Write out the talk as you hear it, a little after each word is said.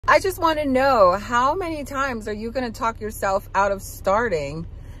I just want to know, how many times are you going to talk yourself out of starting,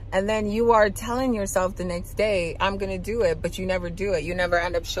 and then you are telling yourself the next day, I'm going to do it, but you never do it. You never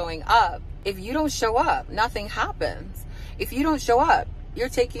end up showing up. If you don't show up, nothing happens. If you don't show up, you're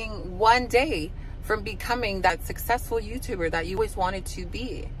taking one day from becoming that successful YouTuber that you always wanted to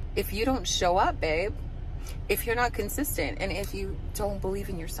be. If you don't show up, babe, if you're not consistent, and if you don't believe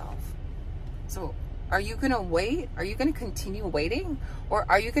in yourself. So are you going to wait? Are you going to continue waiting? Or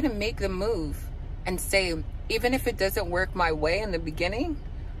are you going to make the move and say, even if it doesn't work my way in the beginning,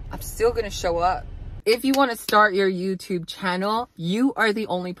 I'm still going to show up? If you want to start your YouTube channel, you are the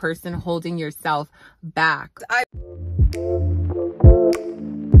only person holding yourself back.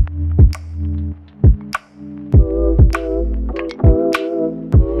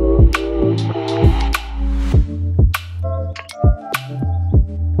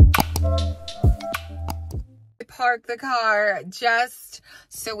 Park the car just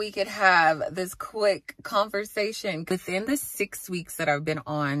so we could have this quick conversation. Within the 6 weeks that I've been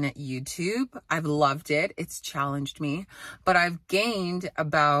on YouTube, I've loved it. It's challenged me, but I've gained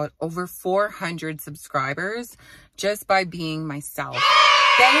about over 400 subscribers just by being myself.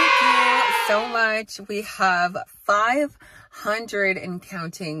 Thank you so much. We have 500 and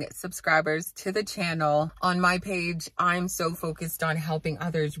counting subscribers to the channel. On my page, I'm so focused on helping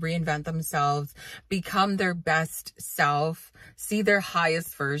others reinvent themselves, become their best self, see their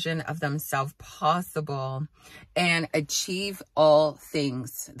highest version of themselves possible, and achieve all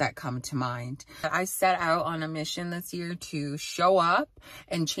things that come to mind. I set out on a mission this year to show up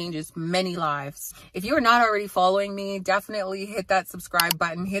and change as many lives. If you are not already following me, definitely hit that subscribe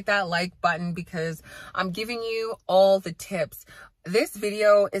button, hit that like button, because I'm giving you all the tips. This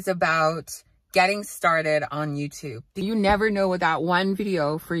video is about getting started on YouTube. You never know what that one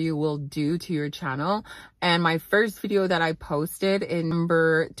video for you will do to your channel. And my first video that I posted in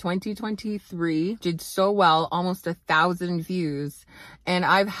November 2023 did so well, almost 1,000 views. And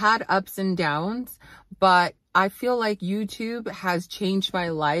I've had ups and downs, but I feel like YouTube has changed my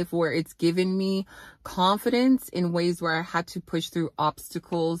life, where it's given me confidence in ways where I had to push through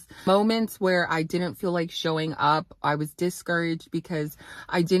obstacles, moments where I didn't feel like showing up. I was discouraged because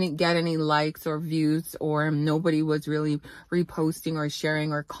I didn't get any likes or views, or nobody was really reposting or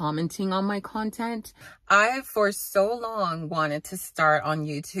sharing or commenting on my content. I, for so long, wanted to start on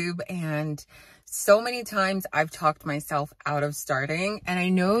YouTube, and so many times I've talked myself out of starting, and I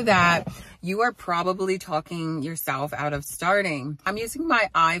know that you are probably talking yourself out of starting. I'm using my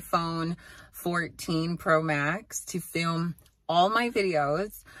iPhone 14 Pro Max to film all my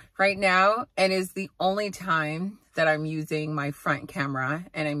videos right now, and is the only time that I'm using my front camera,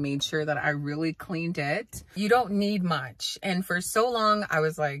 and I made sure that I really cleaned it. You don't need much. And for so long, I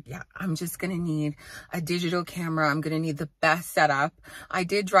was like, yeah, I'm just gonna need a digital camera. I'm gonna need the best setup. I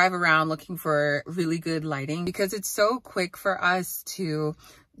did drive around looking for really good lighting, because it's so quick for us to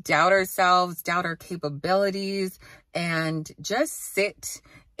doubt ourselves, doubt our capabilities, and just sit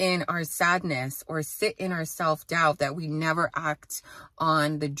in our sadness or sit in our self-doubt that we never act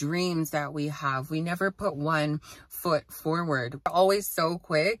on the dreams that we have. We never put one foot forward. We're always so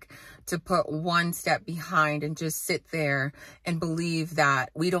quick to put one step behind and just sit there and believe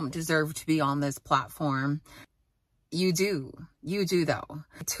that we don't deserve to be on this platform. You do though.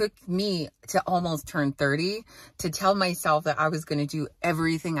 It took me to almost turn 30 to tell myself that I was going to do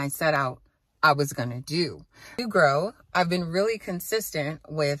everything I set out I was gonna do. To grow, I've been really consistent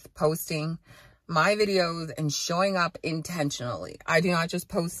with posting my videos and showing up intentionally. I do not just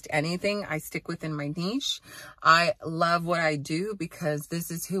post anything. I stick within my niche. I love what I do because this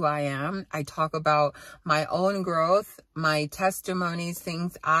is who I am. I talk about my own growth, my testimonies,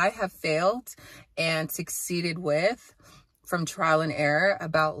 things I have failed and succeeded with from trial and error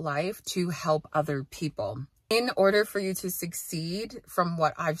about life to help other people. In order for you to succeed, from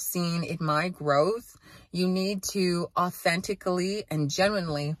what I've seen in my growth, you need to authentically and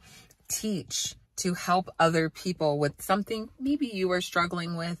genuinely teach to help other people with something maybe you are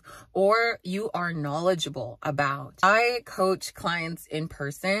struggling with or you are knowledgeable about. I coach clients in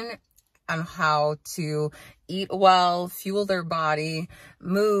person on how to eat well, fuel their body,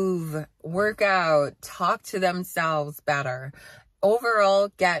 move, work out, talk to themselves better. Overall,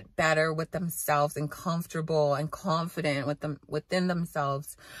 get better with themselves and comfortable and confident with them within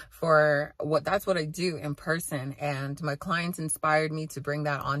themselves. That's what I do in person, and my clients inspired me to bring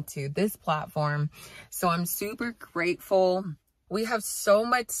that onto this platform. So I'm super grateful. We have so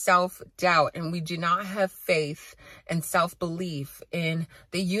much self-doubt and we do not have faith and self-belief in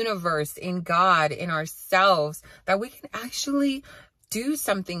the universe, in God, in ourselves, that we can actually do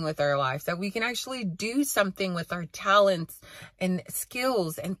something with our lives, that we can actually do something with our talents and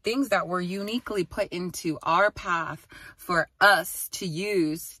skills and things that were uniquely put into our path for us to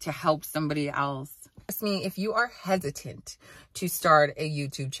use to help somebody else. Trust me, if you are hesitant to start a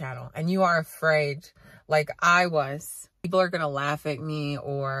YouTube channel and you are afraid, like I was, people are going to laugh at me,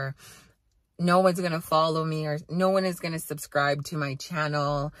 or no one's going to follow me, or no one is going to subscribe to my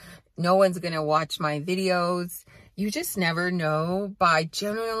channel, no one's going to watch my videos. You just never know by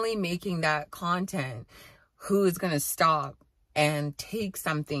genuinely making that content who is going to stop and take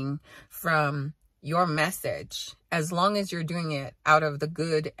something from your message, as long as you're doing it out of the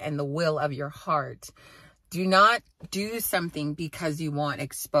good and the will of your heart. Do not do something because you want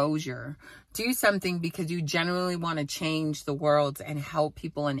exposure. Do something because you genuinely want to change the world and help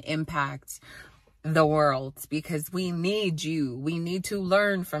people and impact the world, because we need you. We need to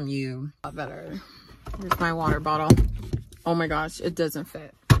learn from you. Better. Here's my water bottle. Oh my gosh, it doesn't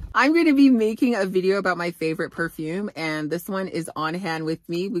fit. I'm going to be making a video about my favorite perfume, and this one is on hand with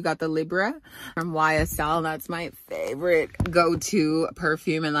me. We got the Libra from YSL. That's my favorite go-to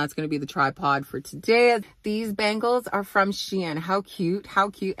perfume, and that's going to be the tripod for today. These bangles are from Shein. How cute, how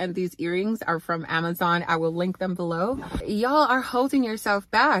cute. And these earrings are from Amazon. I will link them below. Y'all are holding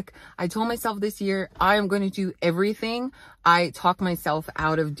yourself back. I told myself this year, I am going to do everything I talk myself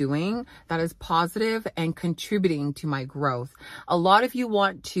out of doing that is positive and contributing to my growth. A lot of you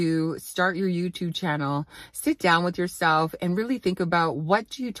want to start your YouTube channel. Sit down with yourself and really think about, what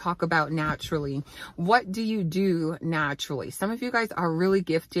do you talk about naturally? What do you do naturally? Some of you guys are really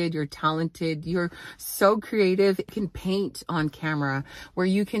gifted. You're talented. You're so creative. You can paint on camera, where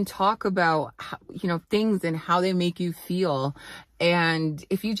you can talk about, things and how they make you feel. And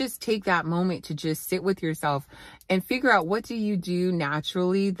if you just take that moment to just sit with yourself and figure out, what do you do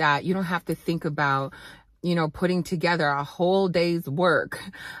naturally that you don't have to think about, putting together a whole day's work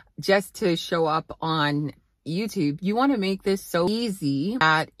just to show up on YouTube. You want to make this so easy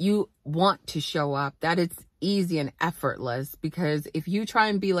that you want to show up, that it's easy and effortless. Because if you try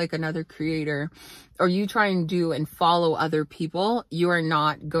and be like another creator, or you try and do and follow other people, you are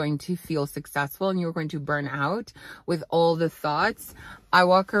not going to feel successful, and you're going to burn out with all the thoughts. I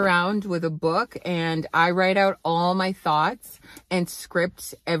walk around with a book and I write out all my thoughts and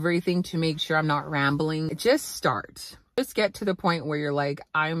script everything to make sure I'm not rambling. Just start. Just get to the point where you're like,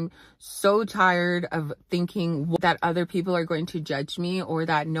 I'm so tired of thinking that other people are going to judge me, or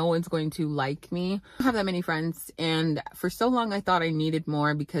that no one's going to like me. I don't have that many friends, and for so long I thought I needed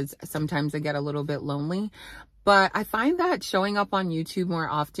more, because sometimes I get a little bit lonely. But I find that showing up on YouTube more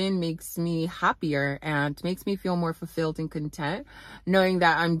often makes me happier and makes me feel more fulfilled and content, knowing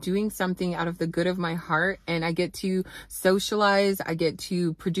that I'm doing something out of the good of my heart, and I get to socialize. I get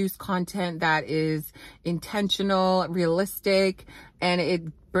to produce content that is intentional, realistic, and it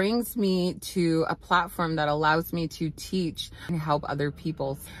brings me to a platform that allows me to teach and help other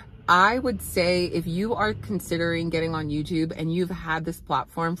people. I would say, if you are considering getting on YouTube and you've had this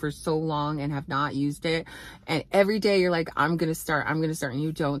platform for so long and have not used it, and every day you're like, I'm going to start, and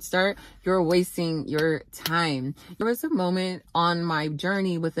you don't start, you're wasting your time. There was a moment on my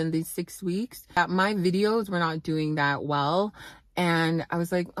journey within these 6 weeks that my videos were not doing that well. And I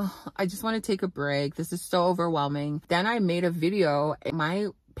was like, oh, I just want to take a break. This is so overwhelming. Then I made a video. My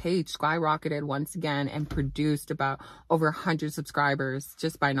page skyrocketed once again and produced about over 100 subscribers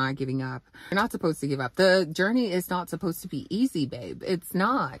just by not giving up. You're not supposed to give up. The journey is not supposed to be easy, babe. It's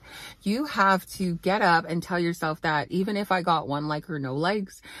not. You have to get up and tell yourself that even if I got 1 like or no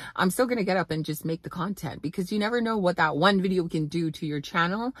likes, I'm still going to get up and just make the content, because you never know what that one video can do to your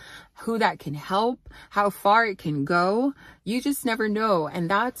channel, who that can help, how far it can go. You just never know. And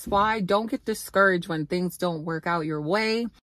that's why don't get discouraged when things don't work out your way.